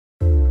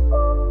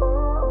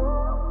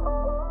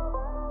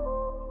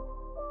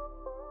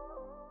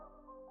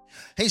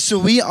Hey, so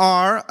we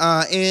are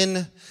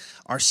in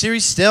our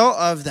series still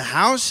of the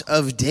House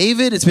of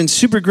David. It's been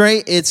super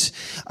great. It's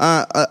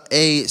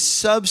a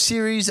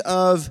sub-series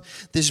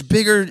of this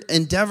bigger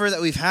endeavor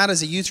that we've had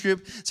as a youth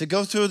group to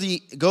go through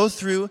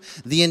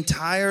the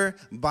entire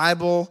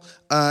Bible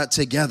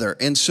together.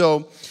 And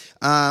so,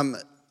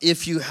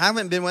 if you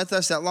haven't been with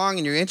us that long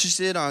and you're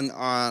interested on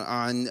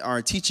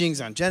our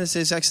teachings on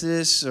Genesis,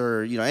 Exodus,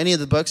 or any of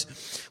the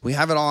books, we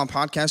have it all on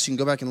podcast. You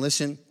can go back and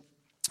listen.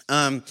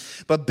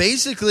 But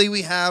basically,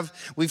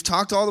 we've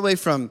talked all the way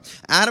from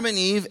Adam and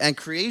Eve and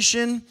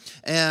creation,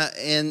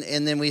 and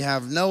then we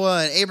have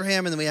Noah and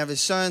Abraham, and then we have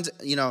his sons,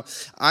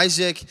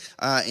 Isaac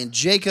and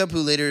Jacob, who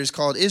later is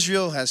called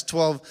Israel, has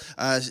 12.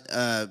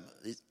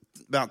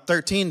 About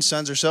 13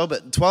 sons or so,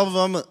 but 12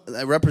 of them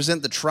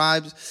represent the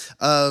tribes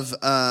of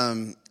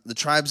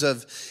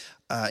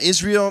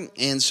Israel.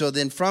 And so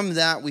then from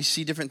that, we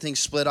see different things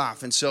split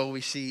off. And so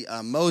we see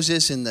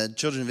Moses and the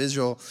children of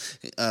Israel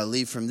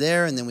leave from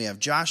there. And then we have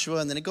Joshua.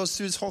 And then it goes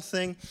through this whole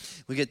thing.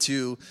 We get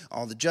to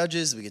all the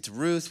judges. We get to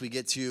Ruth. We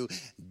get to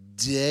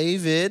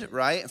David,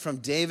 right? From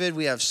David,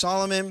 we have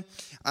Solomon.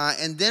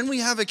 And then we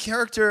have a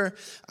character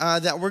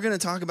that we're going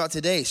to talk about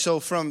today. So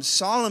from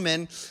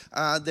Solomon,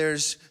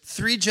 there's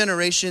 3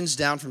 generations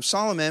down from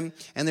Solomon.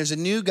 And there's a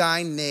new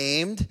guy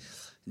named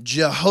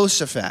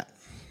Jehoshaphat,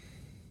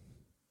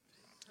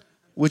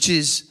 which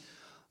is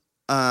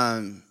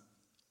a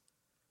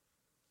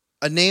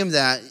name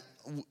that,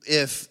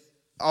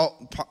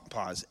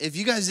 pause. If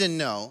you guys didn't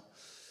know,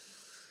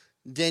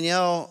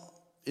 Danielle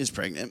is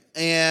pregnant,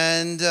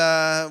 and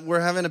we're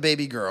having a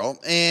baby girl.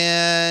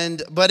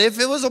 But if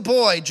it was a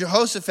boy,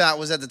 Jehoshaphat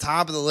was at the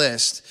top of the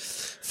list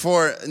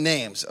for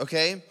names,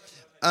 okay?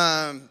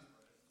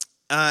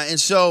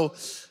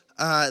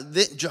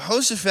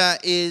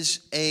 Jehoshaphat is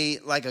a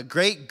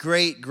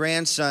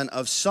great-great-grandson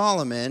of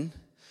Solomon,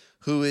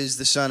 who is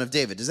the son of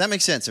David. Does that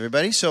make sense,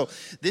 everybody? So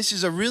this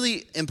is a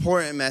really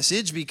important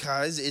message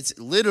because it's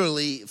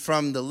literally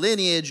from the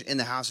lineage in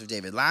the house of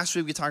David. Last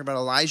week we talked about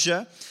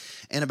Elijah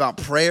and about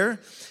prayer.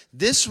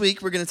 This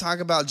week we're going to talk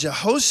about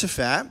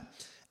Jehoshaphat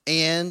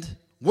and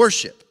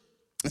worship.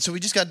 And so we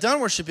just got done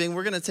worshiping.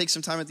 We're going to take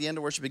some time at the end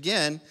to worship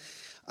again.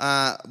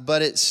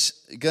 But it's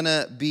going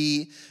to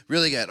be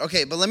really good.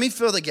 Okay, but let me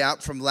fill the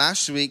gap from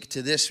last week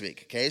to this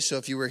week, okay? So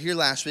if you were here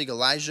last week,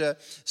 Elijah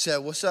said,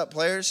 "What's up,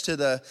 players?" to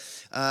the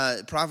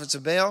prophets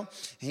of Baal.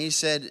 And he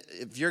said,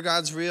 "If your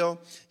God's real,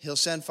 he'll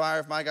send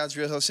fire. If my God's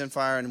real, he'll send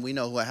fire." And we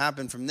know what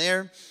happened from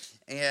there.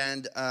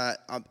 And I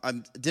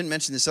didn't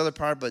mention this other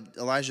part, but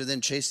Elijah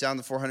then chased down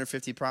the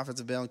 450 prophets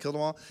of Baal and killed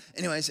them all.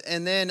 Anyways,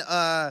 and then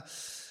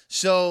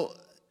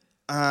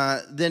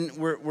then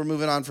we're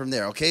moving on from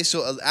there, okay?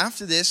 So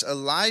after this,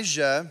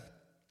 Elijah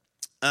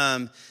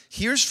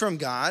hears from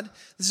God.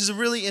 This is a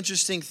really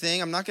interesting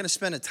thing. I'm not going to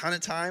spend a ton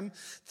of time.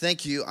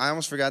 Thank you. I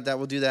almost forgot that.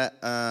 We'll do that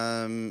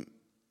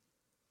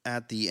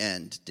at the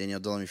end. Danielle,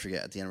 don't let me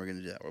forget. At the end, we're going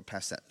to do that. We'll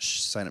pass that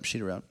sign-up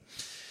sheet around.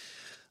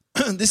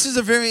 This is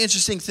a very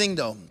interesting thing,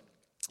 though.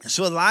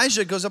 So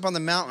Elijah goes up on the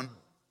mountain.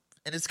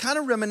 And it's kind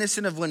of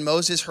reminiscent of when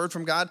Moses heard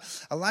from God.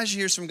 Elijah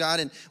hears from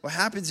God, and what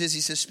happens is he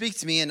says, "Speak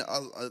to me," and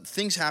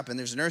things happen.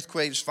 There's an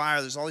earthquake, there's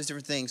fire, there's all these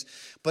different things.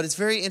 But it's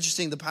very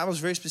interesting. The Bible is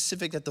very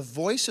specific that the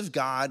voice of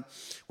God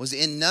was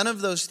in none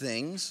of those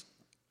things,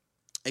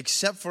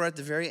 except for at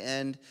the very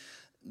end,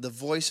 the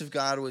voice of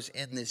God was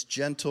in this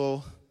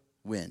gentle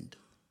wind.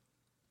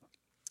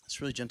 It's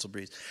a really gentle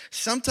breeze.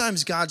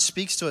 Sometimes God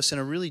speaks to us in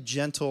a really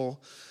gentle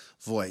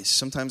voice.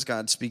 Sometimes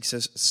God speaks to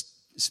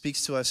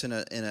us in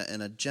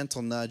a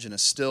gentle nudge, in a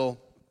still,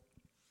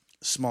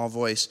 small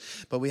voice.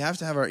 But we have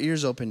to have our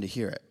ears open to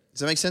hear it. Does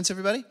that make sense,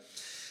 everybody?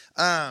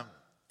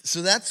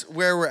 So that's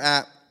where we're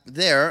at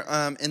there.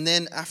 And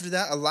then after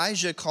that,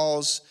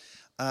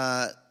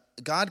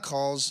 God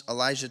calls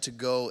Elijah to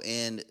go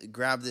and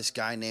grab this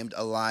guy named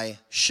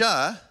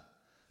Elisha.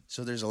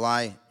 So there's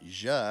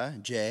Elijah,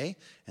 J,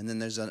 and then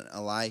there's an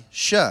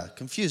Elisha.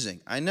 Confusing,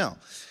 I know.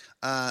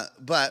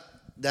 But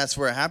that's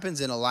where it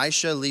happens. And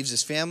Elisha leaves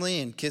his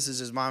family and kisses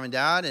his mom and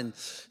dad and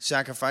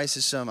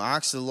sacrifices some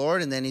ox to the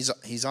Lord. And then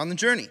he's on the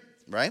journey,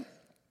 right?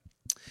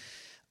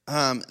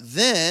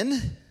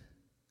 Then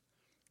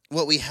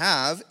what we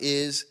have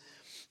is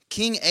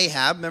King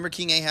Ahab. Remember,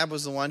 King Ahab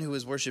was the one who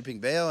was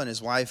worshiping Baal, and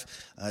his wife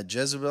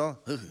Jezebel,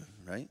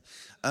 right?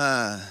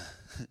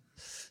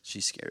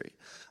 She's scary.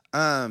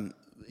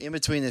 In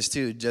between this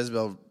two,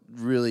 Jezebel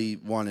really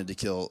wanted to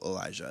kill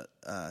Elijah.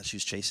 She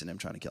was chasing him,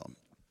 trying to kill him.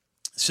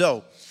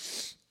 So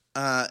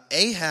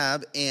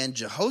Ahab and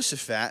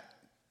Jehoshaphat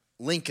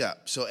link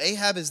up. So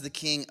Ahab is the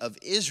king of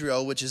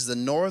Israel, which is the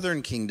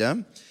northern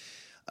kingdom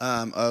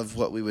of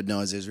what we would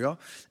know as Israel.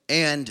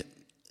 And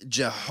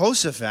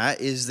Jehoshaphat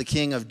is the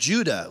king of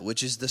Judah,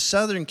 which is the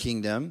southern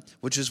kingdom,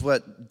 which is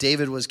what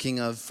David was king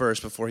of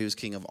first before he was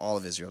king of all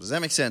of Israel. Does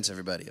that make sense,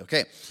 everybody?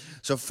 Okay.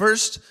 So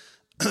First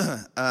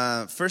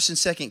and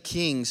Second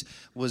Kings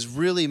was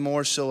really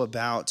more so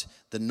about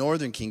the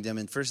northern kingdom,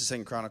 and First and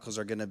Second Chronicles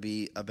are going to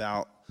be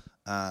about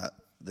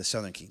the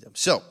southern kingdom.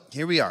 So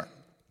here we are.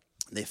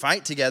 They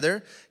fight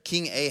together.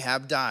 King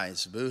Ahab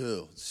dies.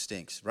 Boo-hoo.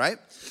 Stinks, right?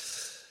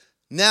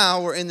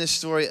 Now we're in this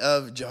story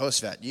of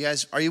Jehoshaphat. You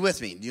guys, are you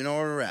with me? Do you know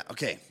where we're at?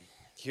 Okay,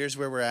 here's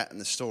where we're at in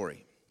the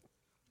story.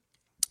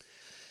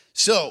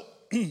 So,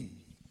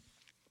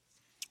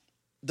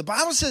 the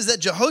Bible says that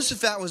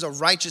Jehoshaphat was a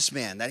righteous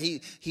man, that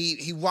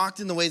he walked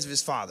in the ways of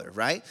his father,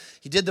 right?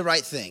 He did the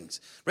right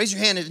things. Raise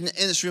your hand in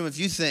this room if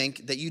you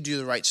think that you do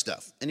the right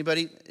stuff.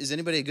 Anybody? Is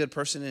anybody a good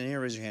person in here?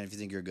 Raise your hand if you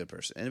think you're a good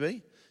person.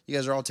 Anybody? You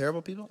guys are all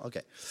terrible people?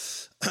 Okay.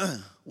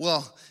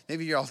 Well,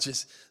 maybe you're all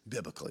just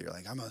biblical. You're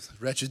like, I'm a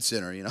wretched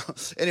sinner, you know?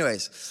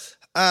 Anyways,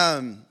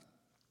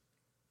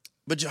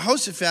 but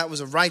Jehoshaphat was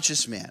a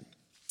righteous man.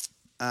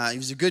 He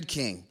was a good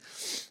king.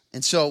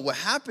 And so what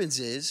happens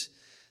is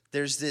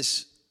there's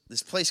this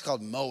place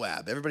called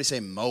Moab. Everybody say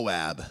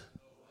Moab.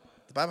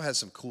 The Bible has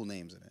some cool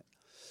names in it.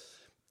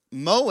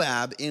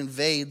 Moab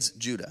invades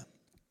Judah.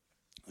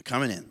 They're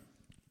coming in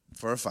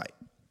for a fight.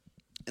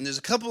 And there's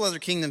a couple other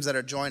kingdoms that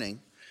are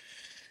joining.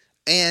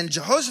 And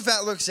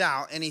Jehoshaphat looks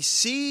out and he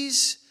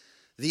sees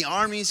the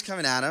armies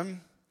coming at him.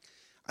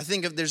 I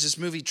think there's this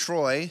movie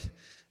Troy,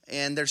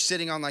 and they're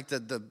sitting on like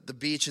the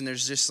beach, and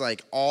there's just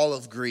like all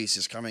of Greece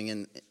is coming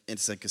in.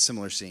 It's like a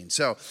similar scene.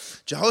 So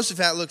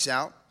Jehoshaphat looks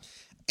out,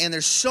 and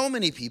there's so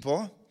many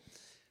people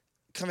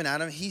coming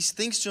at him. He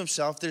thinks to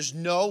himself, there's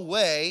no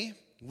way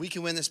we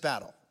can win this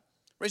battle.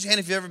 Raise your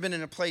hand if you've ever been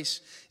in a place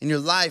in your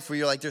life where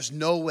you're like, there's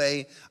no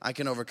way I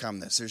can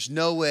overcome this. There's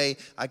no way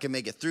I can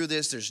make it through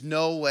this. There's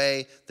no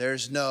way.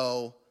 There's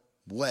no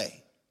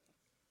way.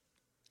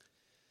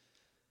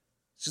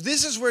 So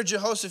this is where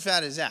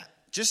Jehoshaphat is at,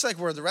 just like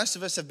where the rest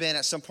of us have been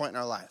at some point in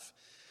our life,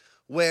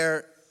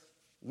 where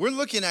we're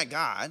looking at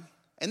God,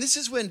 and this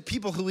is when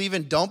people who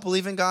even don't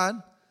believe in God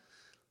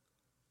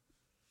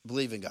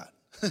believe in God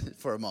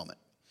for a moment.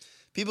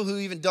 People who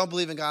even don't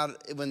believe in God,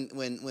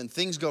 when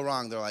things go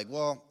wrong, they're like,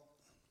 well,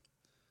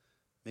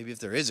 maybe if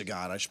there is a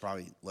God, I should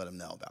probably let him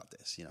know about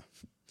this, you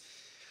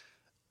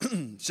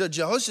know. So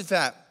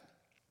Jehoshaphat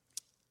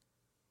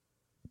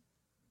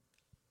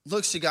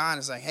looks to God and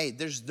is like, hey,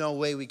 there's no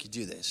way we could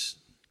do this.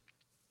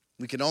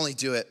 We can only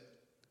do it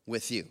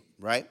with you,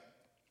 right?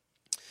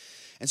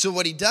 And so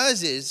what he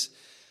does is,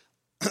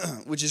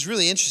 which is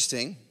really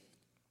interesting,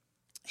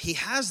 he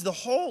has the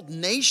whole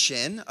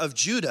nation of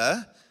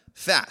Judah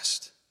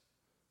fast.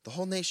 The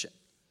whole nation.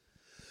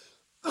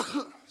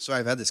 Sorry,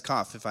 I've had this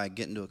cough. If I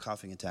get into a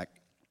coughing attack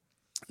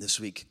this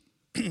week,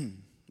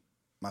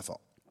 my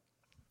fault.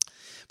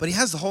 But he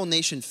has the whole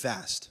nation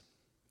fast.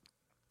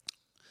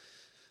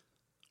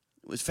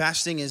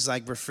 Fasting is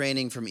like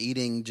refraining from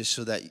eating just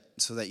so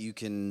that you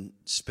can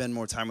spend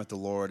more time with the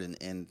Lord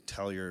and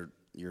tell your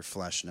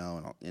flesh no.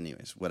 And all,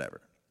 anyways,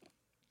 whatever.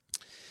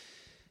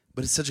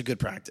 But it's such a good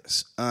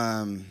practice.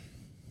 So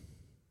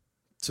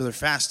they're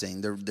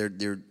fasting.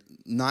 They're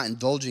not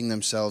indulging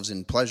themselves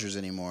in pleasures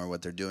anymore.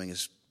 What they're doing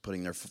is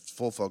putting their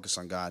full focus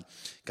on God.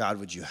 God,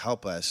 would you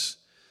help us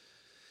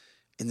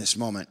in this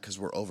moment because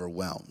we're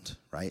overwhelmed,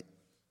 right?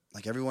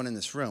 Like everyone in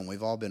this room,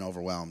 we've all been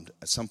overwhelmed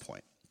at some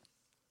point.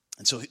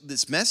 And so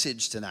this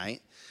message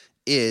tonight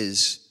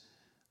is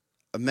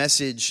a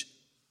message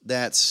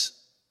that's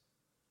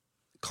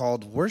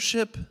called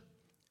Worship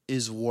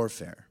is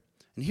Warfare.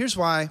 And here's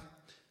why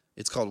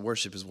it's called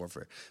Worship is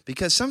Warfare.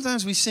 Because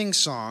sometimes we sing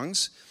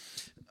songs.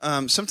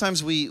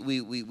 Sometimes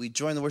we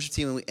join the worship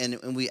team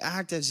and we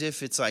act as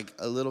if it's like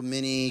a little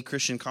mini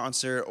Christian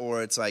concert,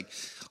 or it's like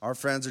our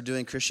friends are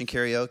doing Christian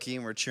karaoke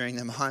and we're cheering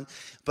them on.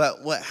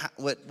 But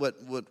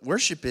what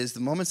worship is, the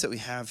moments that we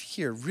have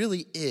here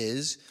really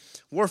is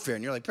warfare.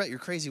 And you're like, Brett, you're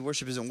crazy.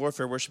 Worship isn't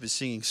warfare. Worship is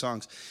singing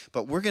songs.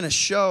 But we're going to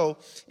show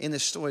in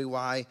this story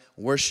why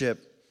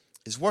worship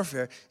is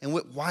warfare and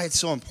why it's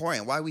so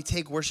important, why we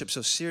take worship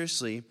so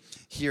seriously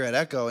here at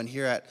Echo and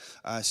here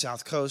at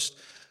South Coast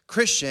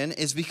Christian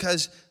is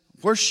because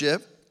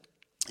worship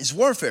is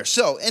warfare.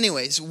 So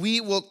anyways,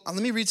 let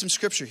me read some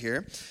scripture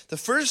here. The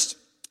first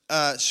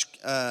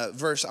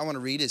verse I want to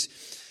read is,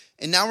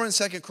 and now we're in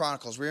 2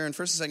 Chronicles. We're in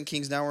 1st and 2nd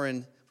Kings. Now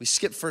we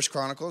skipped 1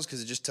 Chronicles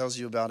because it just tells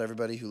you about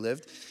everybody who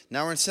lived.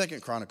 Now we're in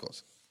 2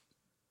 Chronicles.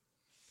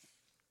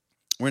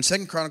 We're in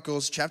 2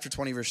 Chronicles chapter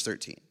 20, verse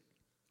 13.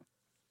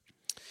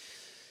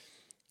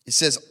 It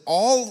says,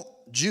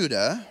 all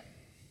Judah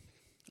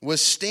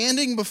was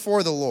standing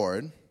before the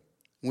Lord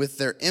with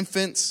their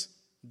infants,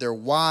 their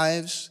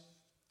wives,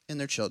 and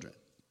their children.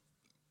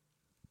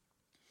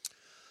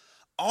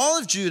 All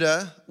of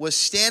Judah was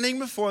standing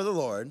before the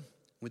Lord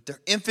with their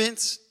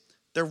infants,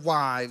 their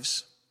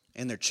wives,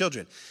 and their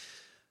children.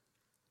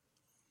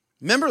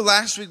 Remember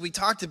last week we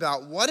talked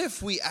about what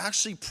if we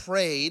actually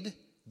prayed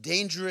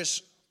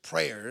dangerous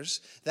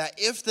prayers that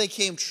if they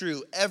came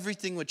true,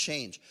 everything would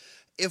change.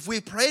 If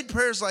we prayed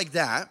prayers like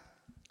that,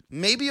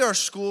 maybe our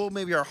school,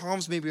 maybe our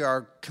homes, maybe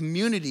our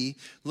community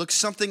looks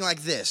something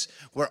like this,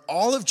 where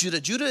all of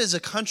Judah is a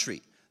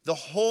country, the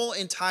whole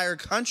entire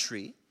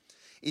country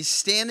is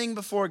standing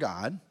before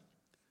God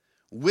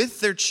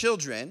with their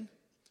children,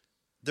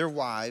 their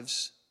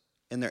wives,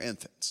 and their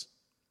infants.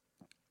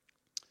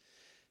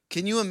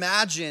 Can you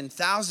imagine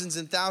thousands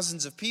and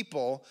thousands of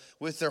people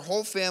with their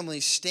whole family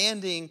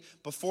standing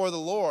before the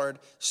Lord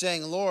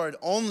saying, Lord,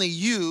 only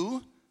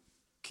you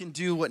can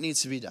do what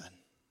needs to be done?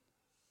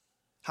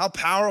 How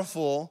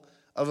powerful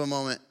of a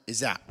moment is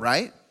that,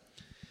 right?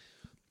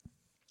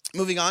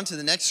 Moving on to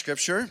the next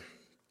scripture.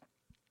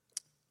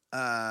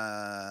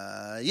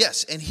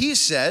 Yes, and he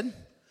said,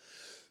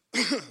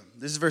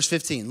 this is verse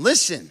 15,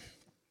 listen,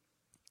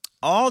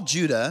 all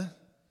Judah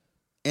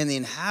and the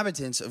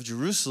inhabitants of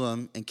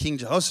Jerusalem and King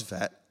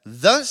Jehoshaphat,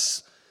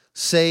 thus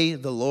say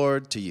the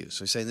Lord to you.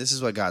 So he's saying this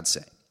is what God's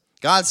saying.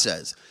 God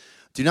says,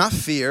 do not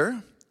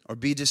fear or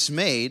be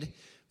dismayed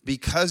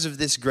because of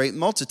this great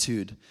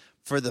multitude,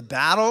 for the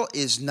battle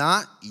is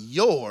not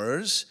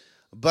yours,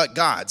 but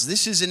God's.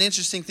 This is an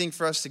interesting thing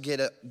for us to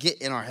get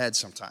in our heads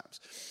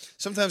sometimes.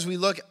 Sometimes we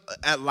look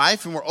at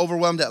life and we're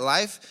overwhelmed at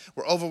life.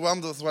 We're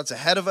overwhelmed with what's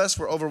ahead of us.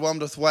 We're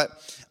overwhelmed with what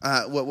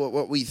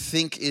we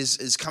think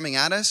is coming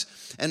at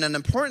us. And an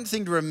important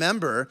thing to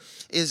remember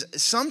is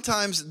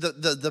sometimes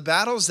the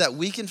battles that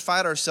we can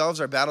fight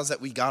ourselves are battles that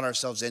we got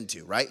ourselves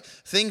into, right?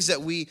 Things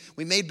that we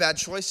made bad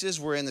choices,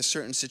 we're in a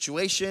certain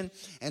situation,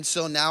 and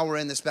so now we're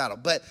in this battle.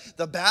 But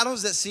the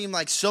battles that seem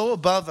like so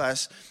above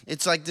us,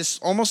 it's like this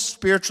almost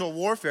spiritual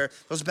warfare.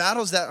 Those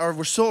battles that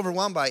we're so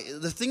overwhelmed by,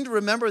 the thing to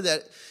remember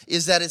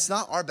is that it's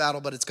not our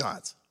battle, but it's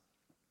God's.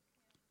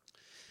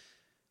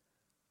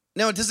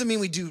 Now, it doesn't mean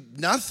we do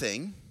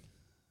nothing.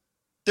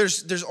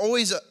 There's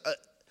always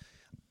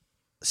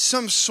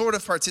some sort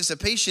of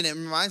participation. It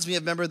reminds me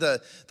of, remember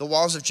the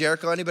walls of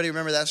Jericho? Anybody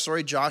remember that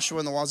story? Joshua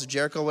and the walls of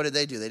Jericho, what did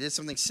they do? They did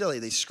something silly.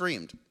 They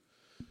screamed.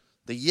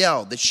 They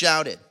yelled. They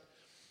shouted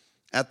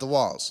at the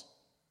walls.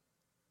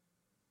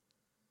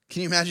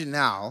 Can you imagine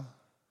now?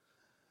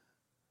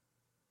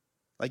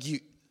 Like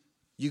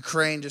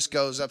Ukraine just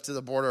goes up to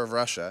the border of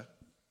Russia.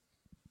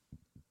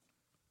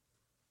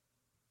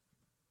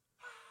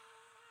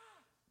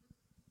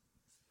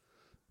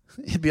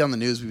 It'd be on the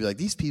news. We'd be like,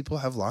 these people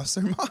have lost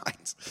their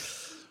minds.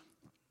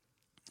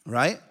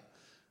 Right?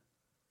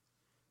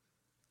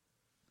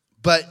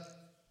 But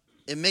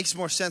it makes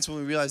more sense when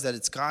we realize that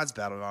it's God's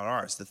battle, not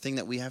ours. The thing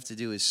that we have to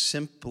do is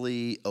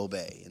simply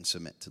obey and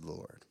submit to the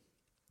Lord.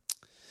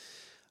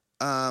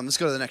 Let's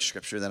go to the next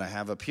scripture that I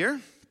have up here.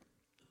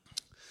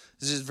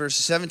 This is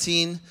verses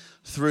 17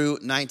 through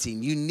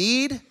 19. You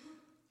need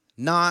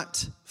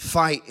not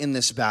fight in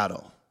this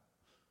battle.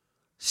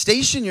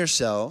 Station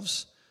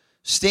yourselves.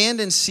 Stand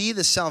and see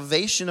the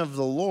salvation of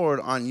the Lord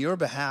on your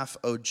behalf,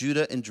 O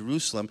Judah and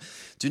Jerusalem.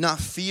 Do not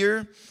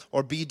fear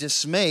or be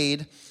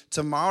dismayed.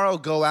 Tomorrow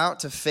go out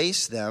to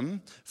face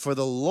them, for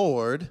the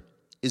Lord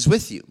is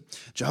with you.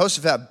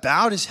 Jehoshaphat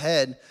bowed his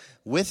head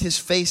with his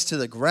face to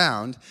the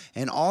ground,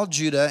 and all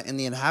Judah and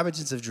the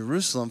inhabitants of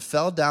Jerusalem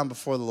fell down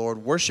before the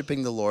Lord,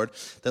 worshiping the Lord.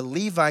 The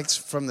Levites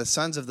from the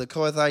sons of the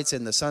Kohathites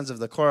and the sons of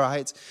the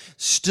Korahites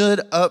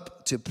stood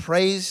up to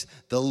praise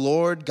the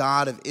Lord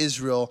God of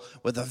Israel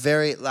with a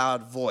very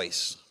loud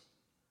voice.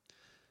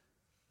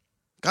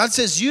 God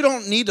says, you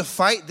don't need to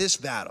fight this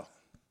battle.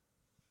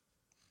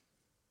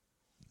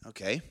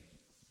 Okay.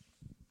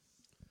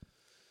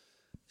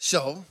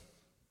 So,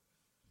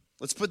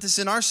 let's put this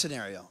in our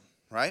scenario,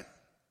 right?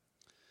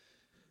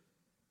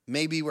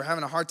 Maybe we're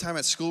having a hard time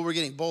at school, we're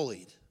getting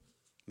bullied.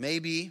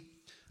 Maybe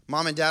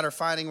mom and dad are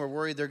fighting, we're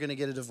worried they're going to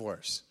get a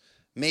divorce.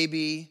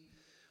 Maybe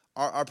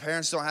our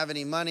parents don't have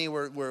any money,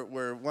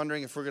 we're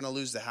wondering if we're going to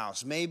lose the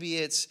house. Maybe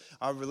it's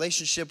our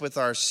relationship with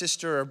our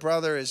sister or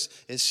brother is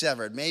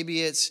severed.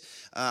 Maybe it's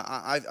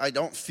I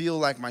don't feel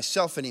like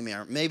myself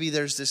anymore. Maybe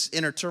there's this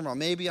inner turmoil.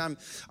 Maybe I'm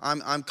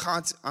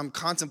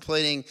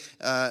contemplating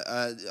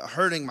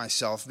hurting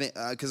myself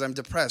because I'm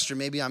depressed, or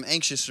maybe I'm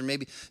anxious, or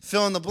maybe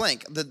fill in the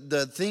blank.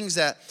 The things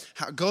that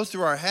go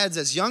through our heads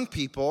as young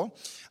people,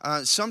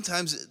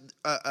 sometimes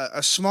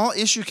a small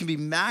issue can be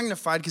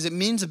magnified because it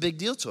means a big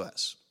deal to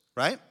us,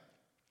 right?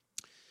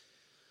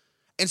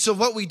 And so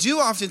what we do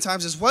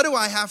oftentimes is, what do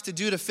I have to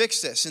do to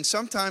fix this? And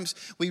sometimes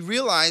we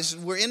realize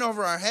we're in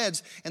over our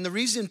heads, and the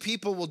reason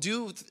people will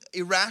do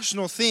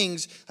irrational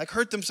things, like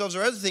hurt themselves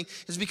or other things,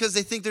 is because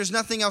they think there's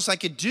nothing else I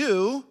could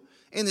do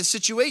in this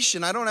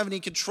situation. I don't have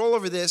any control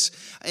over this,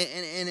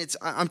 and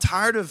I'm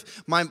tired of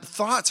my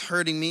thoughts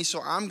hurting me,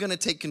 so I'm going to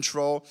take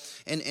control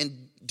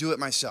and do it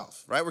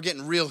myself, right? We're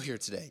getting real here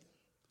today.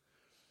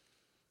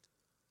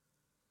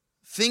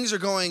 Things are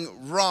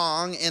going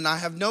wrong, and I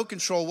have no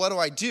control. What do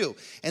I do?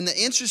 And the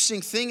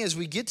interesting thing is,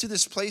 we get to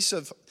this place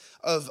of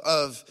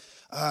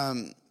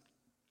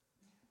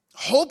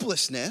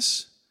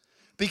hopelessness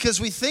because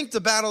we think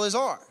the battle is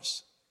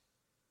ours,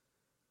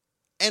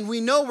 and we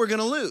know we're going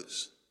to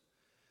lose.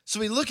 So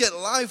we look at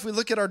life, we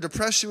look at our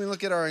depression, we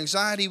look at our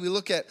anxiety, we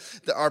look at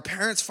our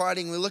parents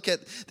fighting, we look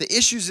at the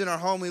issues in our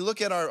home, we look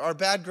at our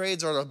bad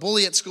grades or our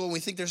bully at school, and we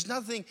think there's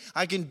nothing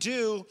I can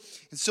do,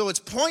 and so it's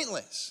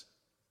pointless.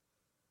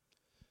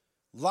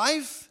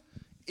 Life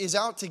is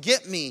out to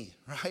get me,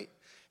 right?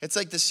 It's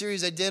like the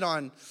series I did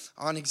on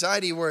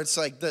anxiety, where it's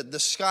like the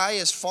sky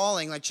is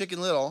falling like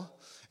Chicken Little,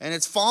 and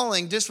it's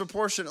falling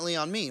disproportionately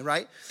on me,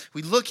 right?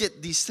 We look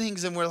at these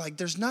things and we're like,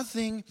 there's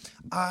nothing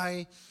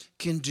I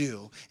can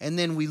do. And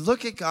then we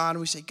look at God and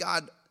we say,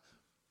 God,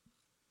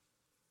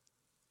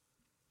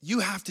 you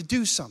have to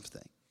do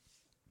something.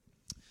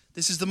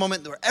 This is the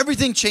moment where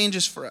everything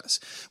changes for us.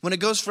 When it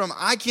goes from,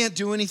 I can't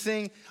do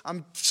anything,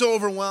 I'm so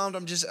overwhelmed,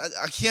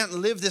 I can't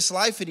live this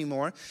life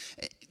anymore.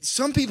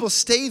 Some people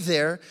stay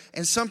there,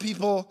 and some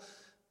people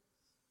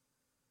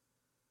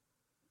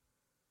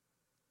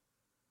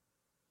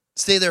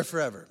stay there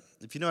forever,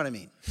 if you know what I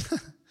mean.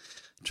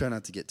 Try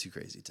not to get too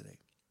crazy today.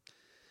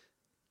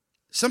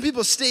 Some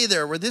people stay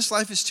there where this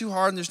life is too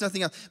hard and there's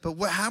nothing else. But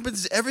what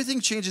happens is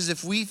everything changes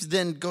if we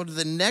then go to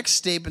the next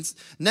step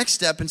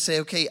and say,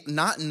 okay,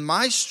 not in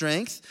my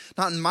strength,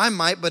 not in my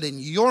might, but in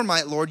your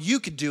might, Lord, you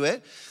could do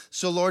it.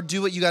 So, Lord,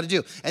 do what you got to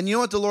do. And you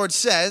know what the Lord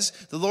says?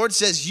 The Lord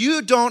says,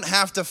 you don't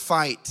have to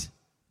fight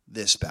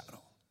this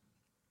battle.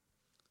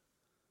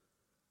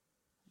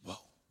 Whoa.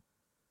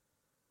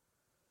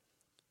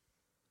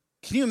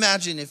 Can you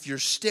imagine if you're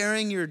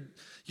staring your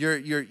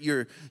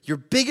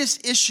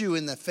biggest issue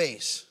in the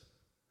face?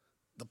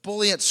 The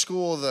bully at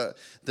school,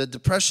 the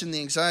depression,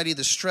 the anxiety,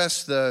 the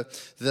stress, the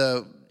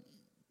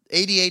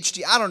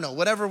ADHD, I don't know,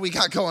 whatever we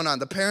got going on.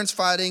 The parents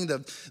fighting,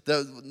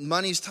 the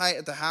money's tight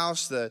at the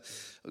house,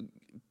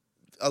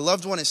 a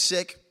loved one is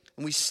sick.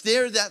 And we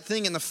stare that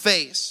thing in the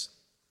face.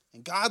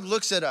 And God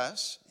looks at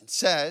us and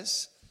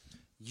says,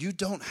 you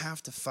don't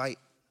have to fight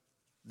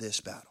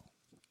this battle.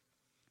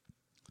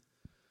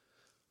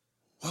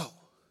 Whoa.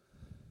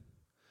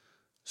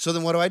 So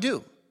then what do I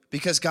do?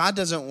 Because God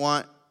doesn't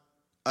want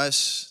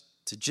us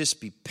to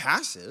just be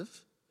passive,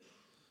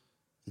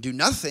 do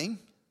nothing.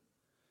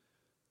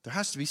 There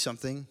has to be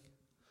something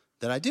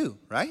that I do,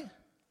 right?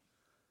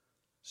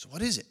 So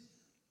what is it?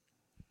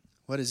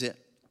 What is it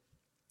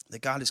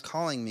that God is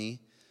calling me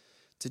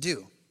to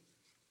do?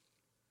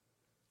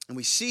 And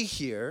we see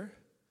here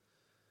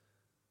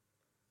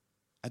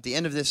at the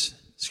end of this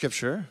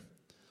scripture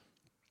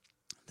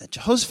that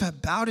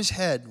Jehoshaphat bowed his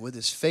head with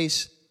his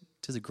face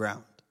to the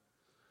ground.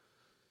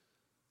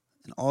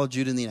 And all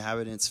Judah and the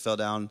inhabitants fell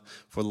down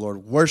for the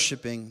Lord,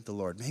 worshiping the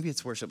Lord. Maybe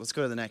it's worship. Let's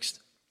go to the next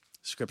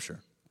scripture.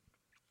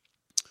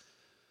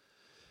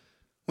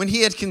 When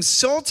he had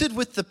consulted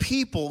with the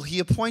people, he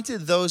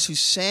appointed those who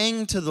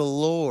sang to the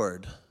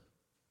Lord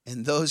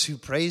and those who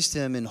praised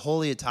him in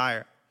holy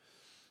attire.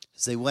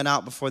 As they went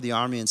out before the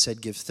army and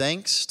said, give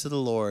thanks to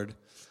the Lord,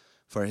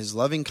 for his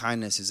loving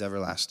kindness is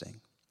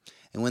everlasting.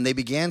 And when they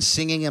began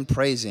singing and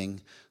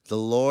praising, the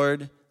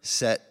Lord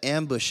set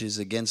ambushes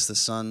against the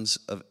sons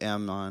of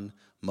Ammon,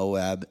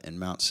 Moab, and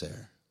Mount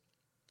Seir,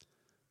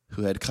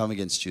 who had come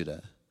against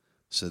Judah.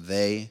 So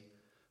they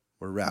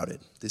were routed.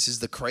 This is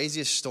the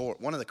craziest story,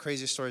 one of the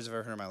craziest stories I've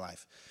ever heard in my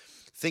life.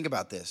 Think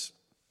about this.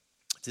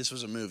 If this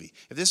was a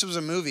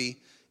movie,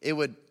 it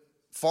would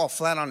fall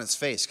flat on its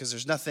face because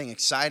there's nothing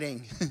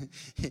exciting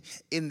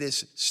in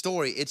this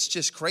story. It's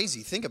just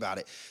crazy. Think about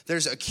it.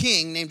 There's a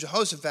king named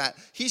Jehoshaphat.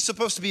 He's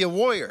supposed to be a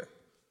warrior.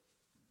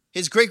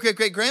 His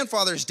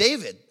great-great-great-grandfather is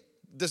David,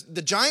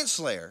 the giant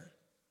slayer.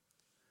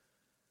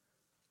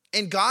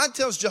 And God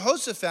tells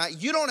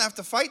Jehoshaphat, you don't have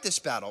to fight this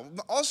battle.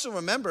 Also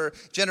remember,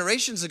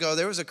 generations ago,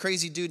 there was a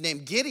crazy dude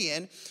named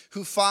Gideon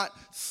who fought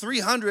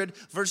 300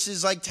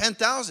 versus like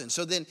 10,000.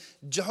 So then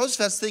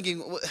Jehoshaphat's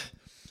thinking,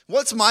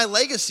 what's my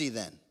legacy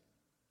then?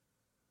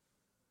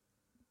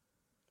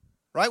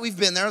 Right? We've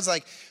been there. It's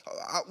like,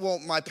 well,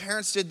 my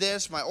parents did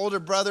this. My older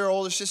brother,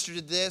 older sister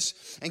did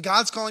this. And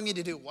God's calling me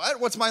to do what?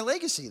 What's my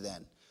legacy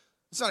then?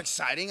 It's not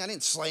exciting. I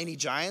didn't slay any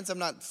giants. I'm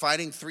not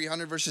fighting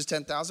 300 versus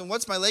 10,000.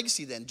 What's my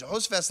legacy then?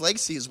 Jehoshaphat's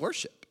legacy is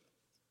worship.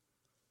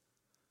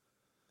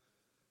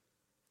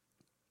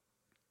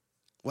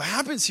 What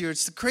happens here,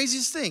 it's the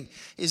craziest thing,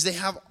 is they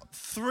have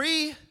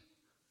 3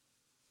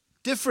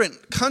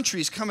 different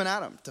countries coming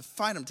at him to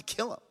fight him, to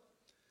kill him.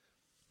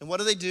 And what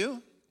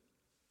do?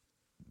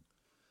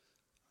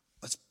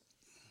 Let's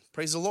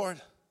praise the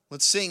Lord.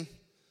 Let's sing.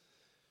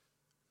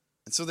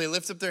 And so they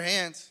lift up their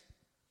hands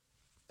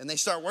and they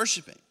start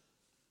worshiping.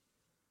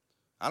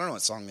 I don't know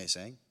what song they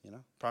sang,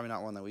 Probably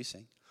not one that we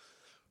sing.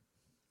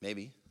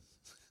 Maybe.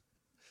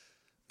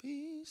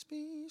 Peace,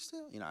 be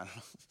still. I don't know.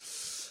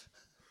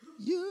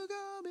 You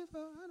go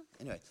before.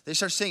 Anyway, they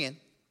start singing.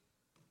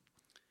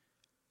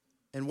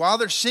 And while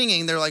they're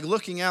singing, they're like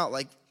looking out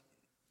like,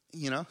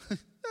 don't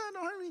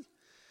hurt me.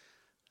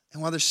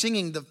 And while they're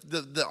singing,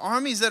 the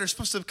armies that are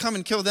supposed to come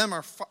and kill them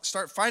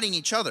start fighting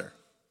each other.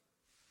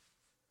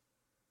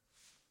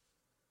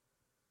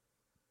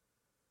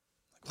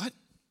 Like, what?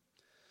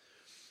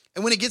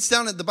 And when it gets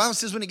down to, the Bible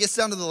says when it gets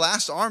down to the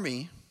last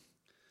army,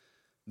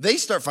 they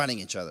start fighting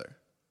each other.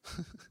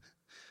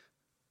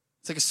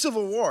 It's like a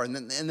civil war, and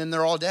then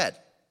they're all dead.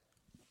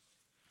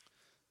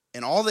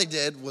 And all they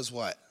did was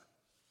what?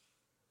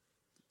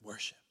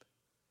 Worship.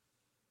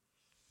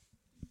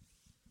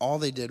 All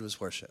they did was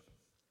worship.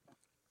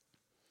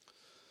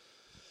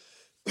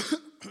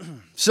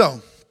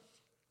 So,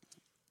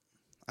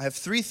 I have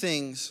 3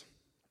 things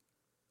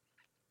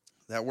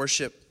that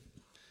worship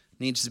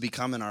needs to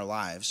become in our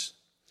lives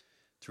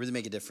to really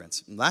make a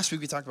difference. And last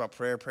week we talked about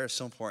prayer. Prayer is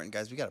so important,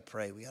 guys. We got to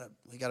pray. We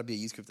got to be a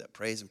youth group that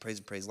prays and prays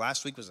and prays.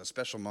 Last week was a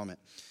special moment.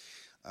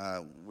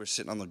 We're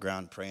sitting on the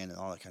ground praying and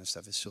all that kind of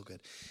stuff. It's so good.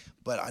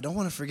 But I don't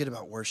want to forget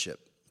about worship,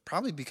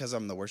 probably because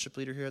I'm the worship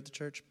leader here at the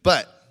church.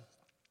 But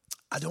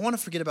I don't want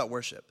to forget about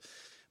worship,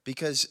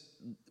 because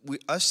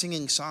us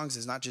singing songs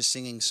is not just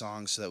singing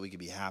songs so that we could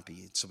be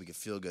happy, so we could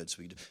feel good.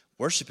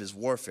 Worship is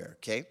warfare,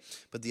 okay?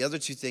 But the other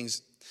two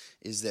things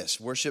is this.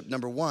 Worship,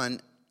 number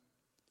one,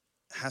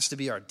 has to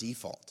be our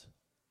default.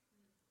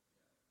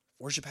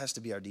 Worship has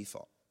to be our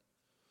default.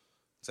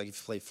 It's like if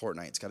you play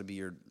Fortnite, it's got to be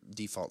your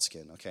default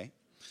skin, okay?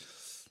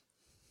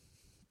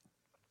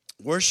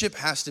 Worship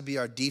has to be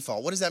our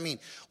default. What does that mean?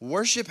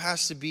 Worship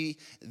has to be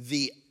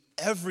the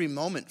every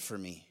moment for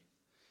me.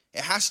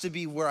 It has to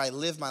be where I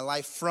live my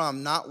life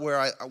from, not what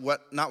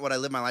I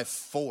live my life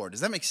for.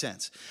 Does that make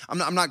sense?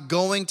 I'm not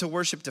going to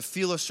worship to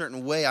feel a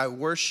certain way. I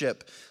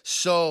worship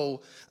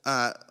so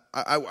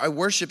I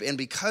worship, and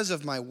because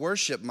of my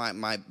worship,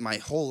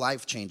 my whole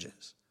life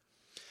changes.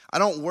 I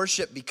don't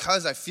worship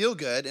because I feel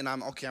good and I'm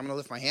going to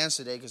lift my hands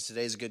today because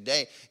today's a good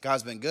day.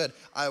 God's been good.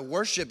 I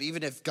worship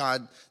even if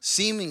God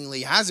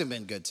seemingly hasn't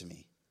been good to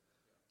me,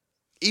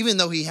 even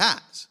though he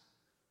has,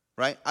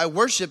 right? I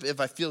worship if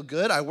I feel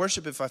good. I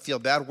worship if I feel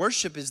bad.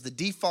 Worship is the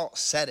default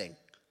setting.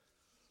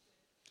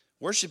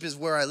 Worship is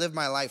where I live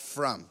my life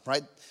from,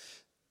 right?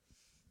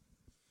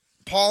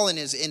 Paul in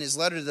his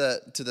letter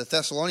to the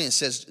Thessalonians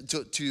says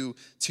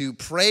to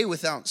pray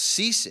without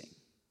ceasing.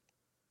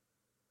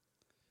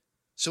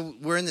 So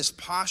we're in this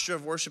posture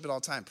of worship at all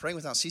time. Praying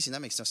without ceasing,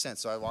 that makes no sense.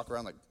 So I walk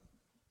around like,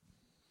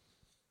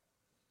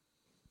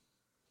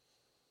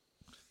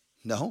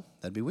 no,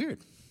 that'd be weird.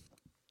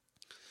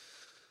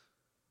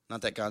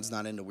 Not that God's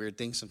not into weird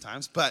things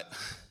sometimes, but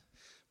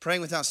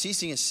praying without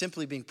ceasing is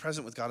simply being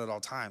present with God at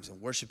all times and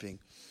worshiping,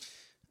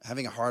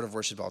 having a heart of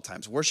worship at all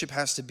times. Worship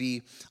has to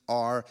be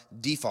our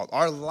default.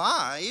 Our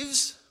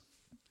lives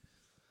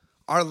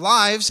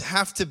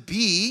have to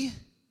be,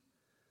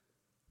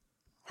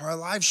 our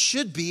lives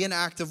should be an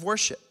act of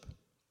worship.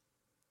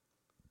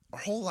 Our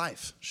whole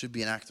life should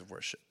be an act of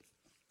worship.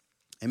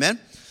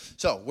 Amen?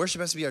 So, worship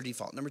has to be our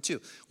default. Number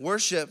two,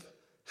 worship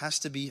has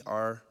to be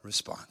our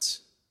response.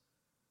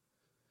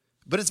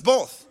 But it's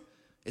both.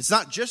 It's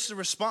not just the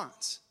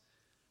response.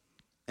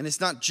 And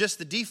it's not just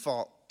the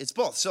default. It's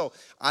both. So,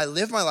 I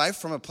live my life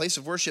from a place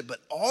of worship, but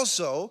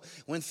also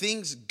when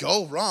things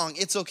go wrong,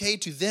 it's okay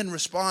to then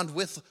respond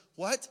with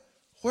what?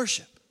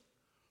 Worship.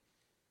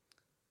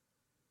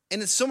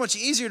 And it's so much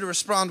easier to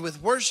respond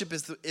with worship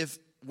if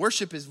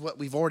worship is what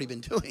we've already been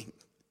doing.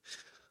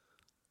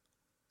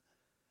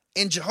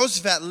 And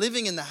Jehoshaphat,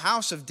 living in the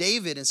house of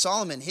David and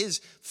Solomon, his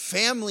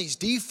family's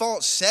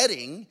default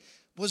setting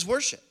was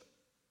worship.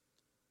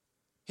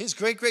 His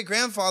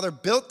great-great-grandfather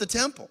built the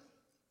temple.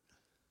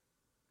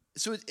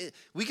 So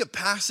we could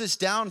pass this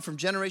down from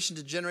generation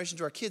to generation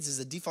to our kids as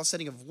the default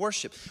setting of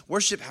worship.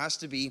 Worship has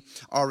to be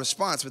our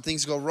response. When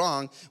things go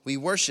wrong, we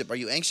worship. Are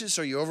you anxious?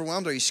 Are you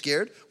overwhelmed? Are you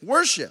scared?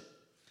 Worship.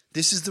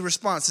 This is the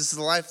response. This is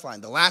the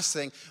lifeline. The last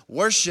thing,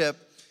 worship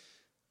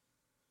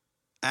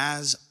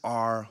as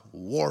our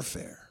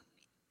warfare.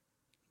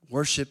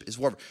 Worship is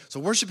warfare.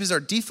 So worship is our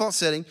default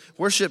setting.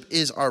 Worship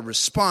is our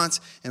response.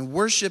 And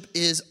worship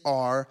is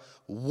our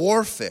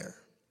warfare.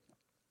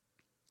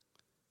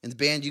 And the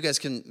band, you guys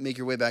can make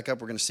your way back up.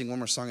 We're going to sing one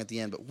more song at the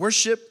end. But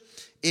worship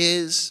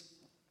is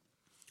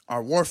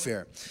our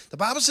warfare. The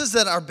Bible says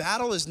that our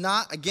battle is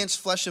not against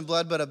flesh and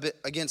blood, but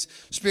against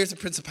spirits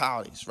and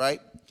principalities, right?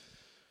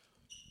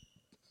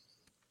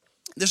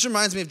 This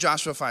reminds me of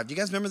Joshua 5. Do you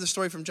guys remember the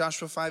story from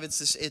Joshua 5? It's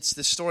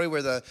this story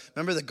where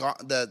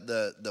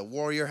the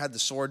warrior had the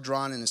sword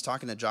drawn and is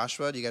talking to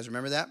Joshua. Do you guys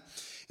remember that?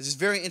 It's this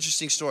very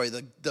interesting story.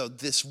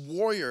 This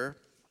warrior,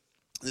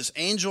 this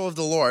angel of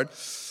the Lord,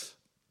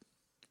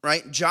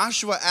 right?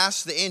 Joshua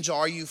asked the angel,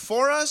 "Are you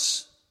for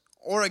us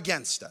or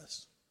against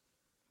us?"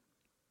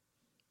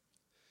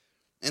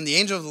 And the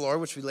angel of the Lord,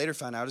 which we later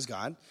found out is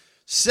God,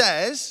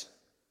 says,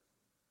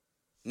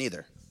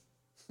 "Neither."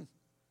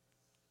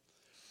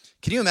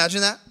 Can you imagine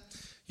that?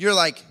 You're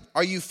like,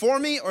 "Are you for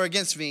me or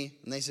against me?"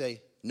 And they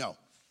say, "No.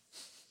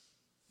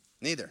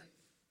 Neither.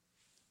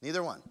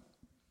 Neither one."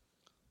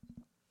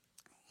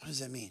 What does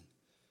that mean?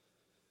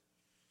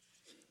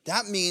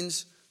 That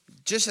means,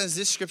 just as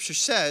this scripture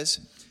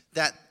says,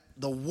 that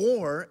the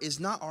war is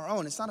not our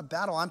own. It's not a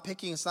battle I'm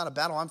picking. It's not a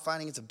battle I'm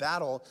fighting. It's a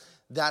battle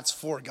that's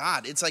for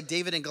God. It's like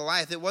David and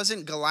Goliath. It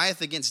wasn't Goliath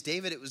against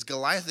David. It was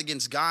Goliath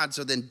against God.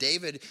 So then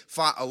David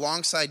fought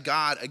alongside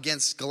God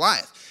against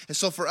Goliath. And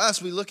so for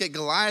us, we look at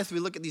Goliath. We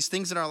look at these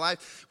things in our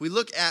life. We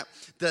look at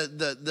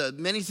the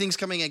many things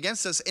coming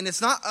against us. And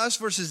it's not us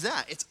versus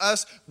that. It's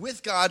us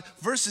with God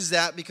versus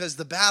that, because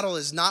the battle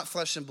is not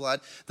flesh and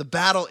blood. The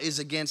battle is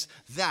against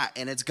that.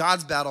 And it's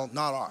God's battle,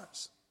 not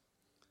ours.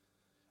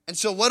 And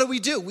so what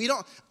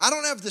do? I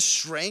don't have the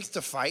strength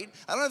to fight.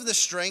 I don't have the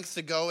strength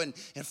to go and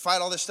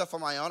fight all this stuff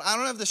on my own. I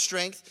don't have the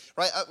strength,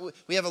 right?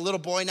 We have a little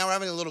boy, now we're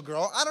having a little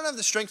girl. I don't have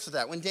the strength for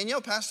that. When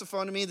Danielle passed the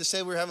phone to me to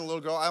say we were having a little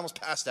girl, I almost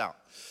passed out.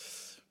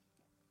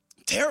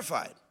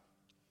 Terrified.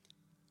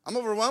 I'm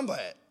overwhelmed by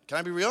it. Can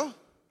I be real?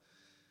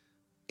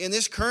 In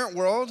this current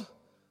world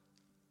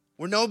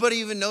where nobody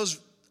even knows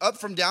up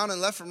from down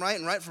and left from right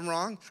and right from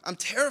wrong, I'm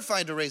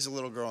terrified to raise a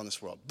little girl in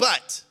this world.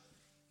 But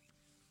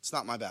it's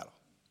not my battle.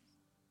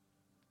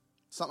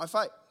 It's not my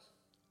fight.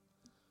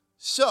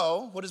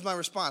 So, what is my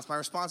response? My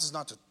response is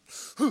not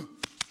to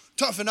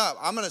toughen up.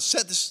 I'm gonna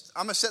set this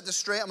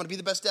straight. I'm gonna be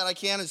the best dad I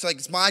can. It's like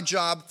it's my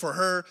job for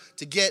her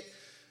to get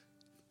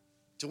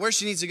to where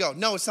she needs to go.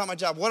 No, it's not my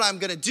job. What I'm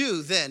gonna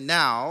do then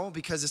now,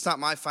 because it's not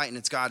my fight and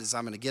it's God, is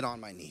I'm gonna get on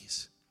my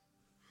knees.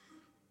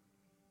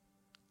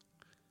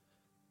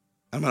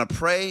 I'm gonna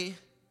pray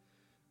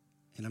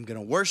and I'm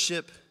gonna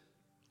worship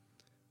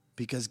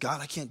because God,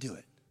 I can't do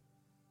it.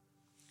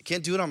 I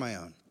can't do it on my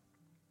own.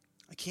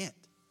 I can't.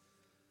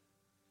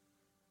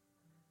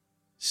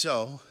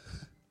 So,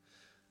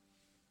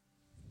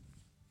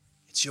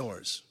 it's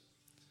yours.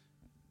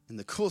 And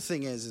the cool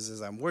thing is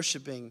as I'm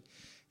worshiping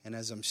and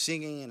as I'm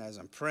singing and as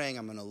I'm praying,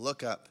 I'm going to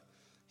look up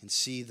and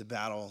see the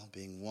battle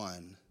being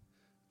won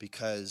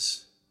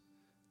because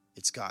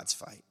it's God's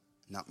fight,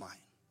 not mine.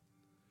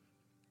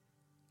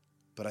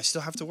 But I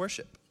still have to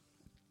worship.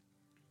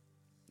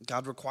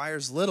 God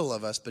requires little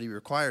of us, but he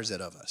requires it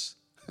of us.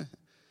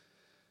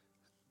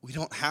 We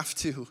don't have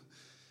to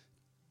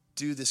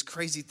do this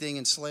crazy thing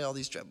and slay all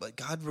these dragons, but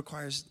God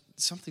requires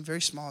something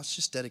very small. It's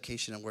just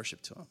dedication and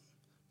worship to him.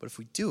 But if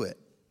we do it,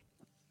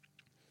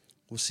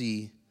 we'll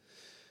see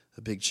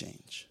a big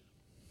change.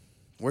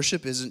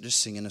 Worship isn't just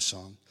singing a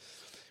song.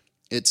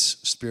 It's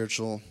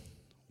spiritual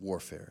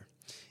warfare.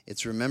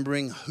 It's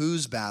remembering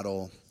whose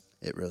battle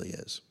it really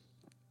is.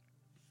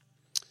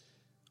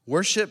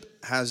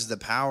 Worship has the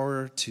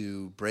power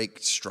to break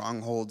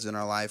strongholds in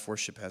our life.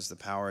 Worship has the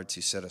power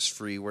to set us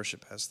free.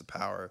 Worship has the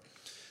power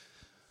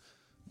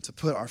to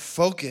put our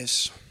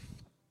focus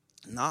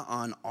not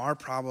on our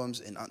problems,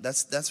 and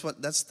that's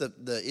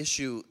the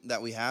issue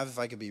that we have. If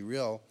I could be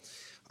real,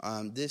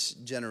 this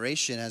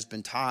generation has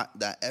been taught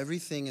that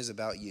everything is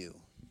about you.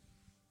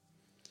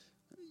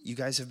 You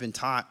guys have been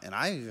taught, and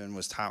I even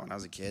was taught when I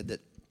was a kid,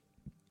 that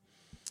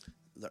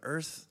the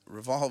earth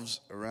revolves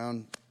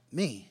around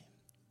me.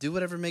 Do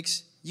whatever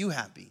makes you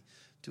happy.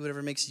 Do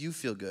whatever makes you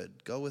feel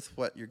good. Go with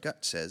what your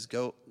gut says.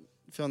 Go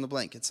fill in the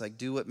blank. It's like,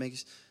 do what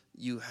makes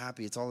you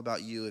happy. It's all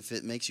about you. If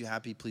it makes you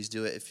happy, please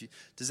do it.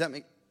 Does that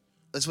make?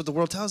 That's what the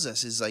world tells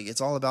us. Is like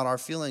it's all about our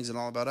feelings and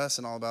all about us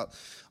and all about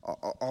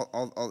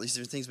all these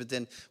different things. But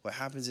then what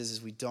happens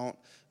is we don't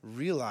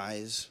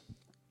realize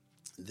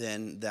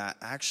then that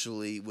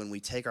actually when we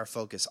take our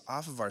focus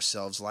off of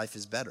ourselves, life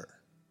is better.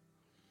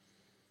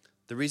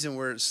 The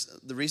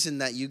reason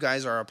that you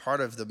guys are a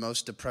part of the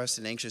most depressed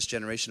and anxious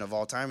generation of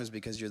all time is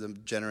because you're the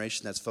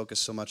generation that's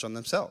focused so much on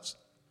themselves.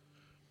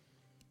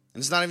 And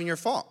it's not even your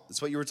fault.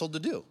 It's what you were told to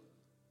do.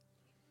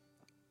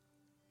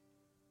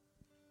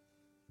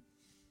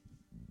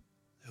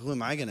 Who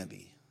am I going to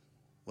be?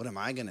 What am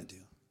I going to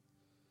do?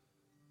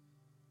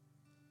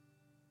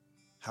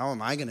 How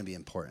am I going to be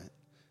important?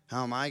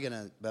 How am I going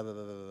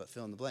to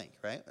fill in the blank,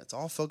 right? It's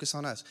all focused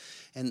on us.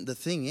 And the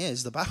thing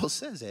is, the Bible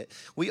says it,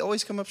 we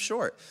always come up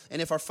short.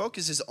 And if our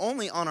focus is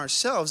only on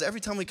ourselves,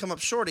 every time we come up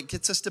short, it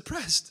gets us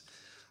depressed.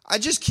 I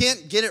just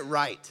can't get it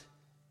right.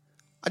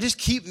 I just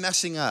keep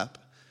messing up.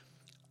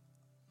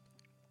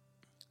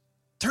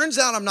 Turns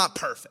out I'm not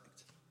perfect.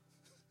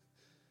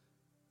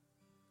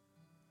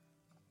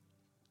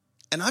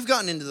 And I've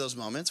gotten into those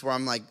moments where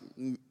I'm like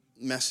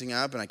messing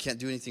up and I can't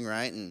do anything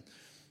right, and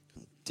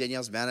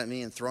Danielle's mad at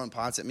me and throwing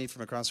pots at me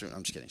from across the room.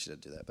 I'm just kidding. She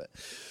didn't do that.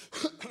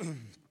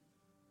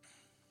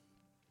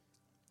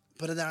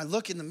 But then I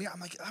look in the mirror. I'm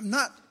like, I'm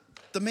not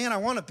the man I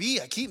want to be.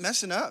 I keep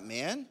messing up,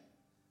 man.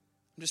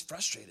 I'm just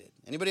frustrated.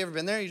 Anybody ever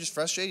been there? You're just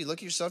frustrated. You look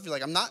at yourself. You're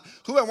like, I'm not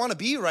who I want to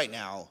be right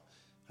now.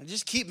 I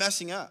just keep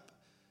messing up.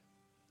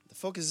 The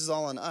focus is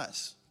all on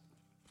us.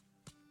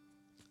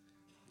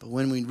 But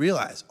when we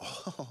realize,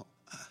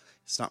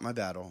 it's not my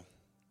battle.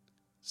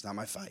 It's not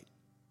my fight.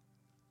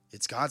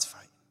 It's God's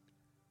fight.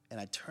 And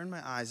I turn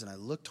my eyes and I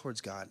look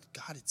towards God.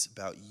 God, it's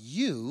about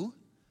you.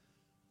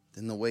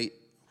 Then the weight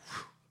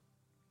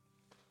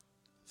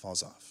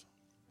falls off.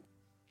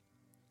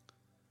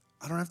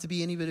 I don't have to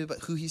be anybody but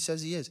who he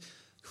says he is,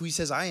 who he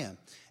says I am.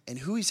 And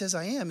who he says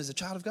I am is a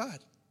child of God.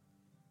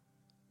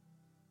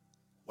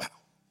 Wow.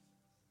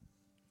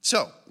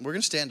 So, we're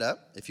going to stand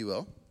up, if you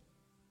will,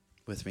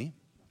 with me.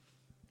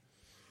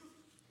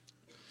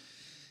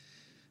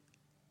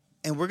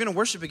 And we're going to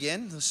worship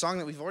again, the song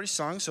that we've already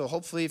sung. So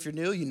hopefully if you're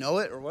new, you know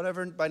it or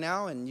whatever by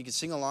now, and you can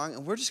sing along.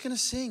 And we're just going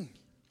to sing.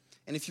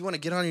 And if you want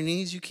to get on your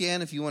knees, you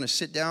can. If you want to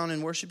sit down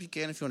and worship, you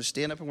can. If you want to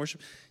stand up and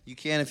worship, you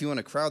can. If you want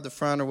to crowd the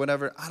front or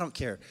whatever, I don't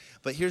care.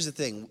 But here's the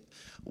thing.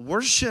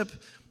 Worship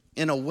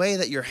in a way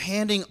that you're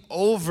handing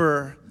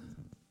over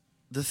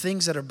the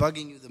things that are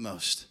bugging you the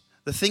most.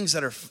 The things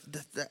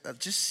that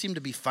just seem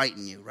to be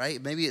fighting you,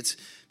 right? Maybe it's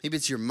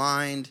your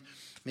mind.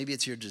 Maybe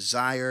it's your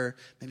desire.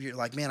 Maybe you're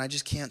like, man, I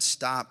just can't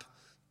stop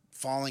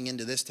falling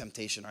into this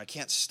temptation, or I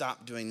can't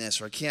stop doing this,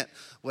 or I can't,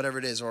 whatever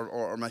it is,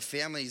 or my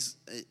family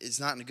is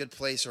not in a good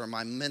place, or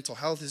my mental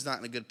health is not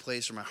in a good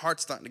place, or my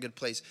heart's not in a good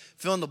place.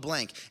 Fill in the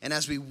blank. And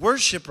as we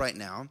worship right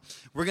now,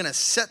 we're going to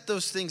set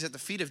those things at the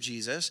feet of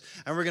Jesus,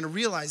 and we're going to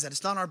realize that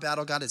it's not our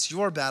battle, God, it's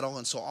your battle,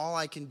 and so all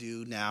I can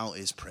do now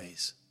is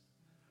praise.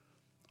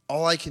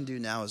 All I can do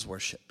now is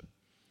worship.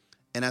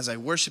 And as I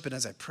worship and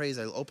as I praise,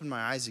 I open my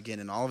eyes again,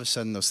 and all of a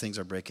sudden those things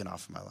are breaking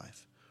off in my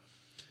life.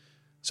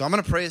 So I'm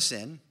going to pray us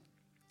in.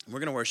 We're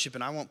going to worship,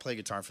 and I won't play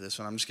guitar for this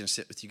one. I'm just going to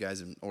sit with you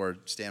guys or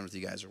stand with you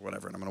guys or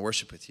whatever, and I'm going to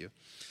worship with you.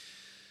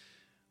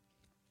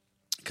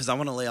 Because I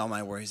want to lay all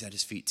my worries at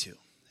his feet too.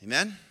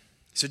 Amen?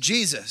 So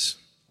Jesus,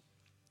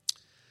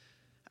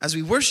 as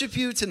we worship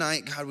you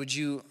tonight, God, would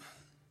you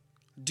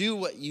do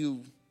what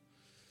you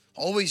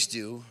always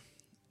do?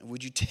 And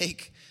would you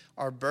take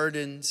our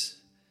burdens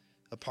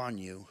upon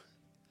you?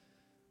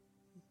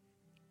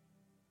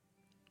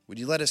 Would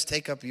you let us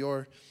take up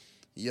your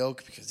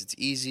yoke because it's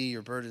easy,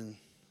 your burden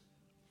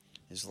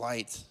is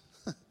light.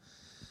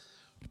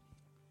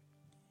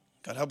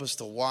 God, help us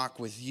to walk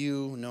with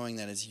you, knowing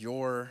that it's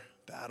your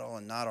battle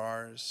and not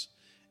ours.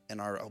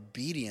 And our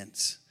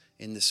obedience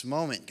in this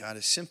moment, God,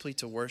 is simply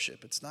to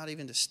worship. It's not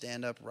even to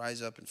stand up,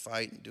 rise up, and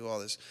fight and do all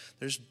this.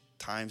 There's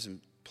times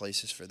and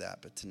places for that.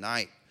 But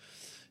tonight,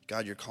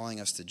 God, you're calling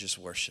us to just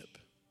worship.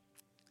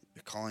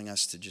 You're calling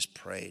us to just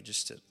pray,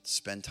 just to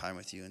spend time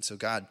with you. And so,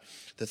 God,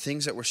 the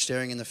things that we're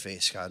staring in the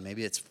face, God,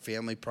 maybe it's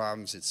family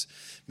problems, it's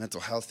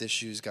mental health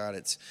issues, God,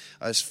 it's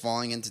us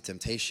falling into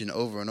temptation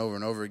over and over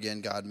and over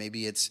again, God,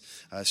 maybe it's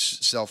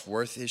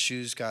self-worth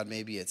issues, God,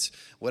 maybe it's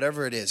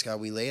whatever it is, God,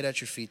 we lay it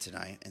at your feet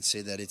tonight and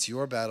say that it's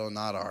your battle,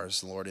 not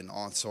ours, Lord. And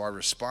so our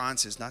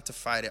response is not to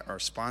fight it. Our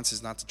response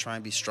is not to try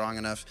and be strong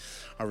enough.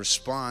 Our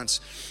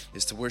response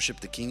is to worship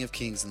the King of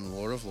Kings and the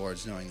Lord of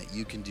Lords, knowing that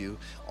you can do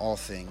all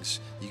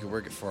things. You can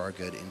work it for our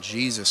good. In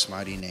Jesus'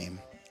 mighty name,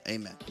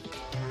 amen.